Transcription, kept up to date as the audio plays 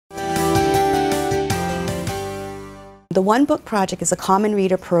The One Book project is a common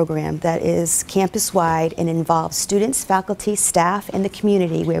reader program that is campus-wide and involves students, faculty, staff, and the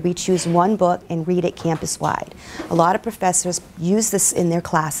community, where we choose one book and read it campus-wide. A lot of professors use this in their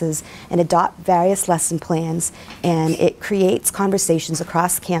classes and adopt various lesson plans, and it creates conversations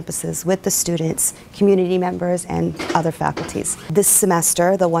across campuses with the students, community members, and other faculties. This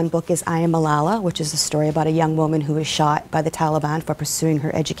semester, the One Book is I Am Malala, which is a story about a young woman who was shot by the Taliban for pursuing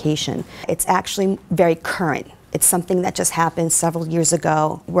her education. It's actually very current. It's something that just happened several years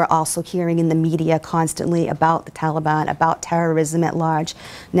ago. We're also hearing in the media constantly about the Taliban, about terrorism at large.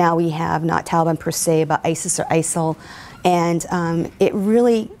 Now we have not Taliban per se, but ISIS or ISIL. And it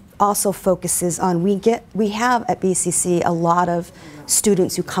really also focuses on, we have at BCC a lot of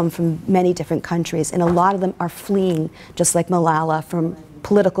students who come from many different countries, and a lot of them are fleeing, just like Malala, from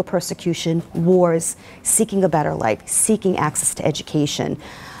political persecution, wars, seeking a better life, seeking access to education.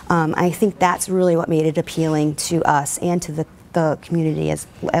 I think that's really what made it appealing to us and to the community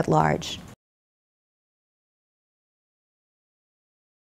at large.